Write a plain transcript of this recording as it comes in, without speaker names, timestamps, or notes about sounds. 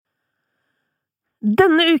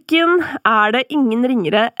Denne uken det ingen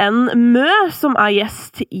ringere enn Mø som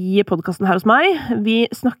gjest i podcasten her hos meg. Vi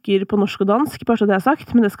snakker på norsk og dansk, bare så det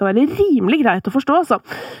sagt, men det skal være rimelig greit å forstå, altså.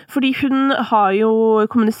 Fordi hun har jo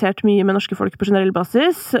kommunisert mye med norske folk på generell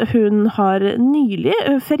basis. Hun har nylig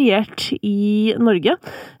feriert i Norge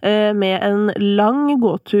med en lang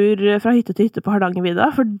gåtur fra hytte til hytte på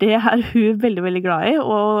Hardangervidda, for det hun veldig, veldig glad i,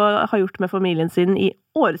 og har gjort med familien sin i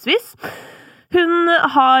årevis. Hun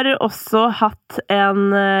har også hatt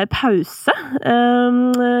en pause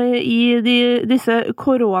i disse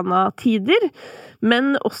koronatider,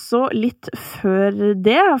 men også litt før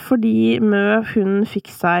det, fordi Mø hun fikk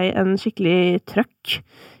seg en skikkelig trøkk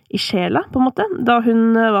i sjela, på en måte, da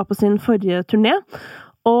hun var på sin forrige turné.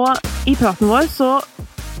 Og i praten vår så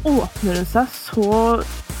åpner hun seg så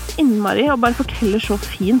innmari og bare forteller så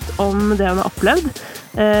fint om det hun har opplevd.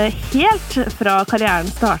 Helt fra karrieren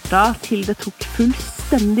startet til det tok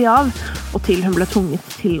fullstendig av, og til hun ble tvunget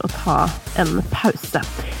til å ta en pause.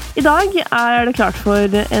 I dag det klart for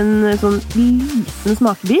en sånn liten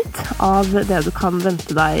smakebit av det du kan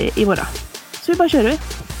vente deg i morgen. Så vi bare kjører.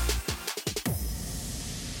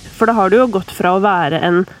 For da har du jo gått fra å være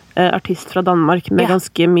en artist fra Danmark med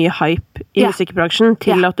ganske mye hype i musikkbransjen,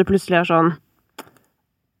 til at du plutselig sånn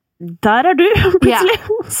der du, plutselig.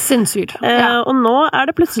 Ja, sinnssygt. Og nå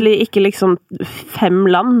det plutselig ikke liksom 5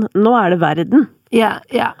 land, nå det verden. Ja,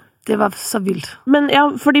 det var så vildt. Men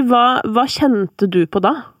ja, fordi hva kjente du på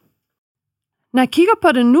da? Når jeg kigger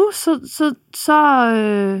på det nu, så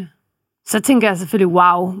tænker jeg selvfølgelig,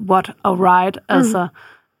 wow, what a ride. Altså,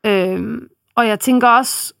 og jeg tænker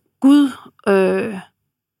også, Gud,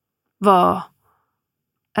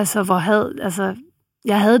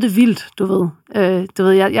 jeg havde det vildt, du ved.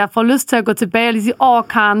 Jeg får lyst til at gå tilbage og lige sige,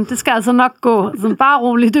 Karen, det skal altså nok gå. Sådan, bare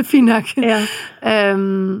roligt, det er fint nok. Ja.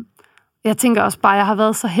 Jeg tænker også bare, jeg har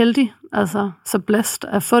været så heldig, altså så blessed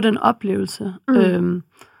at få den oplevelse.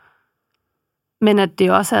 Men at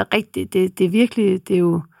det også rigtigt, det er virkelig, det er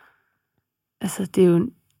jo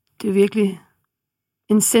virkelig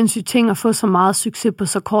en sindssyg ting at få så meget succes på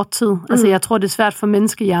så kort tid. Altså, jeg tror, det er svært for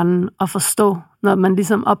menneskehjernen at forstå, når man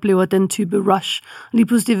ligesom oplever den type rush. Lige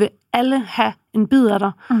pludselig vil alle have en bid af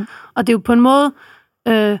dig. Og det er jo på en måde,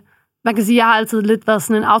 man kan sige, jeg har altid lidt været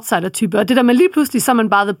sådan en outsider-type, og det der med lige pludselig, så er man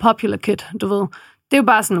bare the popular kid, du ved. Det er jo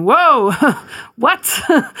bare sådan, wow, what?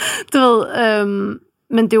 Du ved,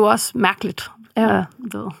 men det er jo også mærkeligt. Ja.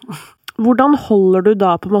 Du ved. Hvordan holder du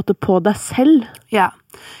da på en måte på dig selv? Ja,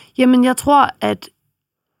 jamen jeg tror, at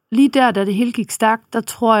lige der, da det hele gik stærkt, der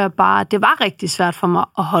tror jeg bare, at det var rigtig svært for mig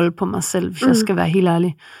at holde på mig selv, hvis jeg skal være helt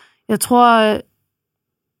ærlig. Jeg tror,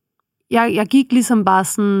 jeg gik ligesom bare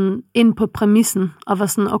sådan ind på præmissen, og var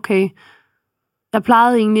sådan, okay, jeg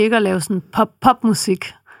plejede egentlig ikke at lave sådan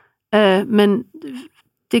popmusik, men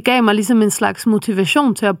det gav mig ligesom en slags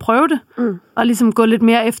motivation til at prøve det, og ligesom gå lidt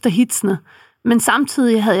mere efter hitsene. Men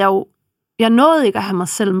samtidig havde jeg nåede ikke at have mig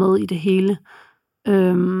selv med i det hele.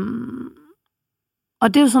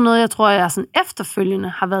 Og det er jo sådan noget, jeg tror, jeg sådan efterfølgende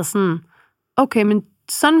har været sådan, okay, men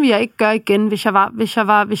sådan vil jeg ikke gøre igen. Hvis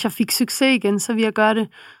jeg fik succes igen, så vil jeg gøre det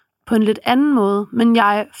på en lidt anden måde. Men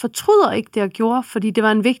jeg fortryder ikke det, jeg gjorde, fordi det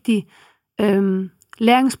var en vigtig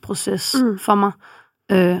læringsproces for mig.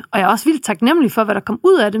 Og jeg er også vildt taknemmelig for, hvad der kom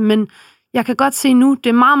ud af det, men jeg kan godt se nu, det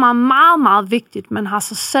er meget, meget, meget, meget vigtigt, man har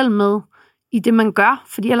sig selv med i det, man gør,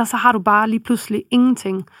 fordi ellers så har du bare lige pludselig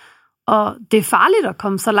ingenting. Og det er farligt at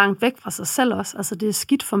komme så langt væk fra sig selv også. Altså, det er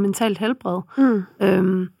skidt for mentalt helbred.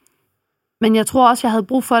 Men jeg tror også, jeg havde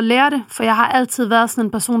brug for at lære det, for jeg har altid været sådan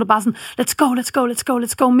en person, der bare sådan, let's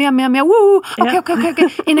go, mere, okay,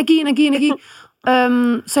 energi.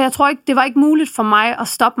 Så jeg tror ikke, det var ikke muligt for mig at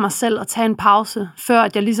stoppe mig selv og tage en pause, før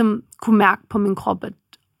at jeg ligesom kunne mærke på min krop,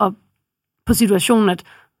 og på situationen, at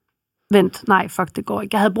vent, nej, fuck, det går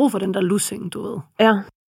ikke. Jeg havde brug for den der lussing, du ved. Ja.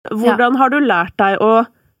 Hvordan har du lært dig at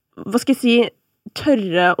hva skal jeg si,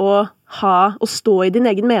 tørre å stå i din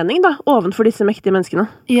egen mening da, ovenfor disse mægtige menneskene?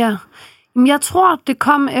 Ja, jeg tror, det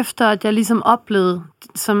kom efter, at jeg ligesom oplevede,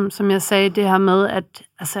 som jeg sagde, det her med, at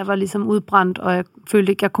altså, jeg var ligesom udbrændt, og jeg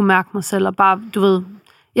følte ikke, jeg kunne mærke mig selv, og bare, du ved,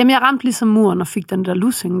 jamen jeg ramte ligesom muren og fik den der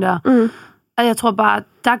lussing der. Og jeg tror bare,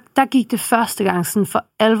 der gik det første gang sådan for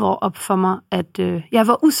alvor op for mig, at jeg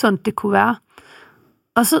var usundt, det kunne være.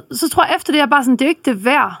 Og så tror jeg efter det, jeg bare sådan, det er ikke det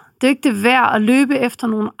værd. Det er ikke det værd at løbe efter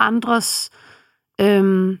nogle andres...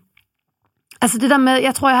 altså det der med,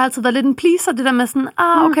 jeg tror, jeg har altid været lidt en pleaser, det der med sådan,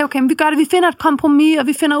 okay, men vi gør det, vi finder et kompromis, og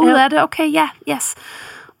vi finder ud af det, okay, ja, yes.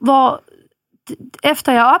 Hvor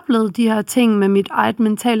efter jeg oplevede de her ting med mit eget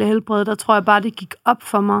mentale helbred, der tror jeg bare, det gik op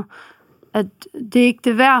for mig, at det er ikke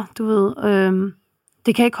det værd, du ved.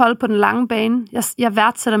 det kan ikke holde på den lange bane. Jeg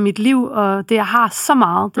værdsætter mit liv, og det, jeg har så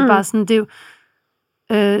meget. Det er bare sådan,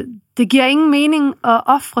 det giver ingen mening at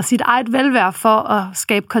ofre sit eget velvære for at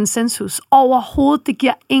skabe konsensus. Overhovedet, det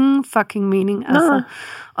giver ingen fucking mening. Altså.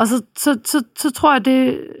 Og så tror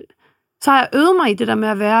jeg, så har jeg øvet mig i det der med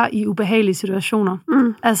at være i ubehagelige situationer.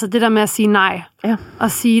 Altså det der med at sige nej. Ja.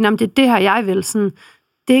 Og sige, det er det her, jeg vil. Sådan,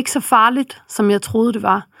 det er ikke så farligt, som jeg troede, det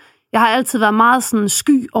var. Jeg har altid været meget sådan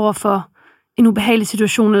sky over for en ubehagelig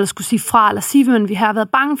situation, eller skulle sige fra, eller sige, hvad man vi har været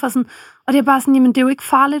bange for. Sådan. Og det er bare sådan, jamen det er jo ikke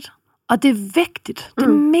farligt. Og det er vigtigt. Det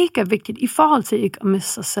er mega vigtigt i forhold til ikke at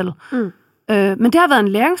miste sig selv. Men det har været en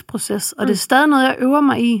læringsproces, og det er stadig noget, jeg øver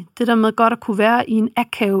mig i. Det der med godt at kunne være i en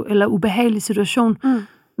akav eller ubehagelig situation.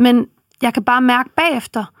 Men jeg kan bare mærke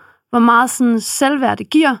bagefter, hvor meget sådan selvværd det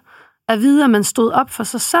giver, at vide, at man stod op for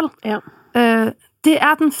sig selv. Ja. Det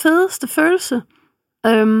er den fedeste følelse.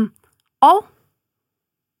 Og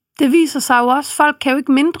det viser sig jo også, folk kan jo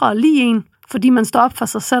ikke mindre lide en, fordi man står op for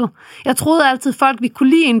sig selv. Jeg troede altid, folk ville kunne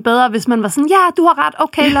lide en bedre, hvis man var sådan, ja, du har ret,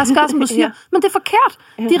 okay, lad os gøre, som du siger. Men det er forkert.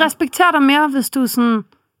 De respekterer dig mere, hvis du er sådan,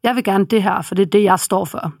 jeg vil gerne det her, for det er det, jeg står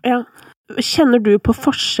for. Ja. Kjenner du på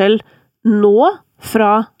forskel nå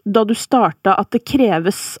fra da du startede, at det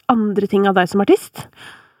kræves andre ting af dig som artist?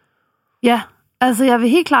 Ja, altså jeg vil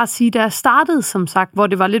helt klart sige, da jeg startede, som sagt, hvor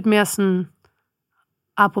det var lidt mere sådan,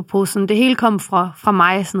 apropos sådan, det hele kom fra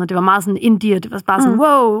mig, sådan, og det var meget sådan indie, det var bare sådan,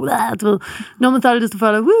 wow, du ved, nummer 12, det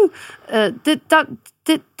for dig, woo.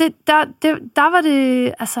 Der var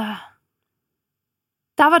det, altså,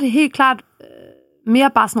 der var det helt klart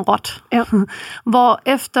mere bare sådan råt. Ja. Hvor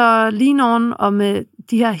efter Lean On og med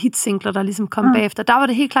de her hitsingler, der ligesom kom bagefter, der var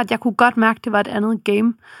det helt klart, at jeg kunne godt mærke, at det var et andet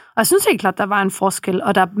game. Og jeg synes helt klart, der var en forskel,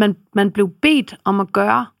 og man blev bedt om at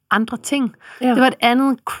gøre andre ting. Ja. Det var et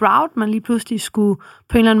andet crowd, man lige pludselig skulle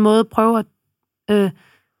på en eller anden måde prøve at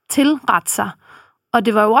tilrette sig. Og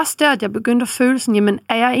det var jo også der, at jeg begyndte at føle sådan, jamen,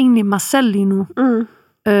 er jeg egentlig mig selv lige nu?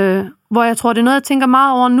 Hvor jeg tror, det er noget, jeg tænker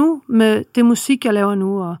meget over nu, med det musik, jeg laver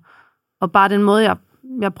nu, og bare den måde,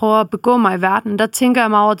 jeg prøver at begå mig i verden. Der tænker jeg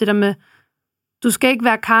meget over det der med, du skal ikke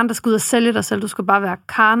være Karen, der skal ud og sælge dig selv. Du skal bare være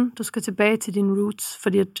Karen. Du skal tilbage til dine roots,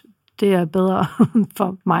 fordi det er bedre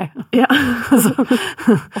for mig. Ja,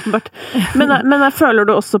 åpenbart. Men jeg føler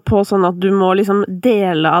du også på sådan, at du må liksom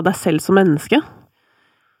dele af dig selv som menneske?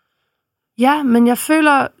 Ja, men jeg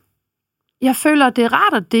føler, at det er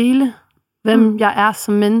rart at dele, hvem jeg er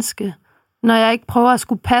som menneske. Når jeg ikke prøver at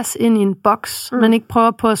skulle passe ind i en boks, men ikke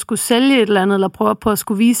prøver på at skulle sælge et eller andet, eller prøver på at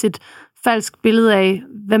skulle vise et falsk billede af,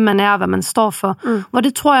 hvem man er og hvad man står for. Hvor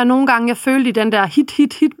det tror jeg nogle gange, jeg følte i den der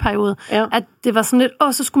hit-periode, at det var sådan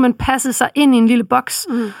lidt, så skulle man passe sig ind i en lille boks.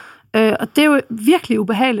 Og det er jo virkelig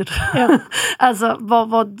ubehageligt. Ja. Altså,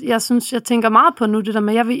 hvor jeg tænker meget på nu, det der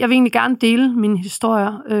med, jeg vil egentlig gerne dele mine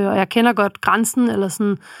historier, og jeg kender godt grænsen, eller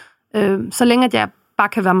sådan, så længe at jeg bare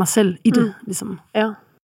kan være mig selv i det, ligesom. Ja.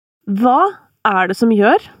 Hvad er det, som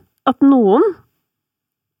gør, at nogen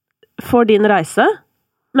får din rejse,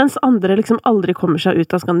 mens andre liksom aldrig kommer sig ud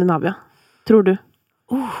af Skandinavia? Tror du?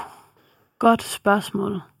 Godt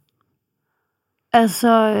spørgsmål.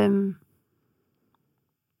 Altså,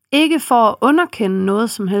 ikke for at underkende noget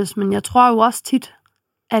som helst, men jeg tror jo også tit,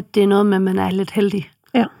 at det er noget med, at man er lidt heldig.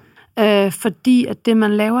 Ja. Fordi at det,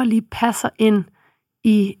 man laver, lige passer ind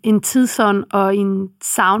i en tidsånd og i en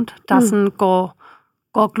sound, der sådan går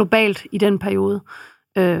globalt i den periode.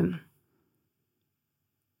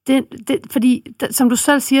 Fordi, som du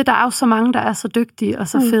selv siger, der er jo så mange, der er så dygtige og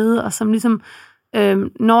så fede, og som ligesom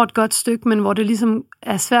når et godt stykke, men hvor det ligesom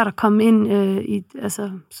er svært at komme ind i,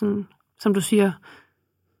 altså sådan, som du siger,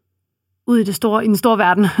 ud i den store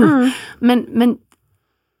verden. Men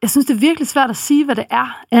jeg synes, det er virkelig svært at sige, hvad det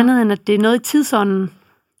er, andet end at det er noget i tidsånden,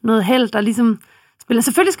 noget held, der ligesom spiller.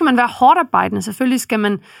 Selvfølgelig skal man være hårdt arbejdende, selvfølgelig skal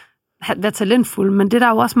man være talentfuld, men det er der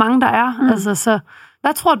jo også mange, der er. Altså, så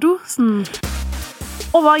hvad tror du? Sådan?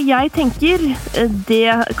 Og hvad jeg tænker,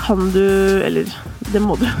 det kan du, eller det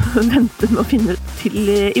må du vente med at finde til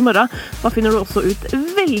i morgen. Da finder du også ud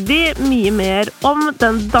veldig mye mer om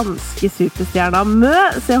den danske superstjerna Mø,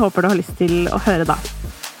 så jeg håber du har lyst til at høre da.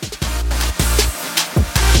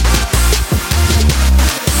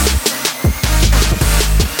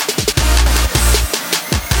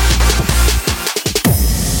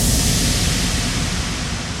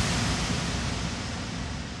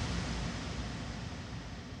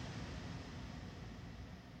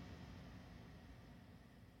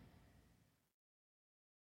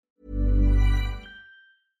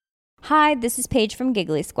 Hi, this is Paige from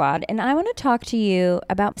Giggly Squad, and I want to talk to you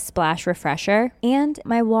about Splash Refresher and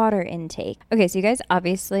my water intake. Okay, so you guys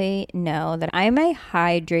obviously know that I'm a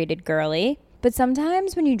hydrated girly, but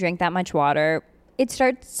sometimes when you drink that much water, it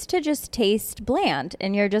starts to just taste bland.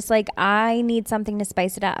 And you're just like, I need something to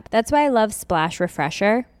spice it up. That's why I love Splash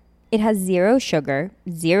Refresher. It has 0 sugar,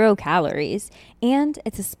 0 calories, and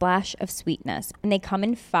it's a splash of sweetness. And they come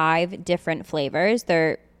in 5 different flavors.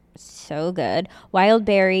 They're so good. Wild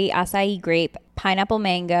berry, acai grape, pineapple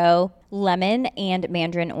mango, lemon, and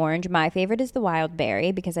mandarin orange. My favorite is the wild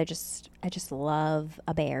berry because I just love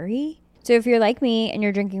a berry. So if you're like me and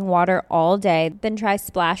you're drinking water all day, then try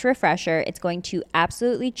Splash Refresher. It's going to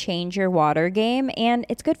absolutely change your water game, and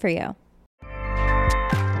it's good for you.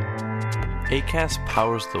 Acast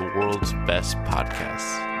powers the world's best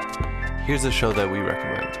podcasts. Here's a show that we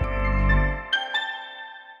recommend.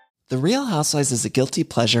 The Real Housewives is a guilty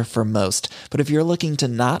pleasure for most, but if you're looking to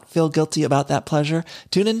not feel guilty about that pleasure,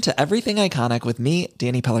 tune in to Everything Iconic with me,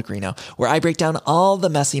 Danny Pellegrino, where I break down all the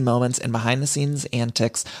messy moments and behind-the-scenes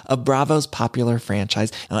antics of Bravo's popular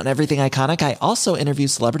franchise. And on Everything Iconic, I also interview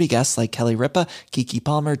celebrity guests like Kelly Ripa, Keke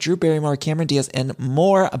Palmer, Drew Barrymore, Cameron Diaz, and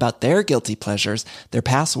more about their guilty pleasures, their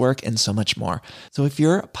past work, and so much more. So if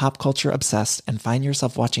you're pop culture obsessed and find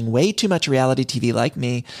yourself watching way too much reality TV like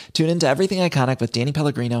me, tune into Everything Iconic with Danny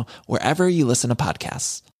Pellegrino, wherever you listen to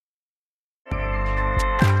podcasts.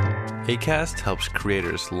 Acast helps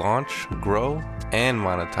creators launch, grow, and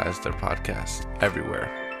monetize their podcasts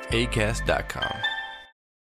everywhere. Acast.com.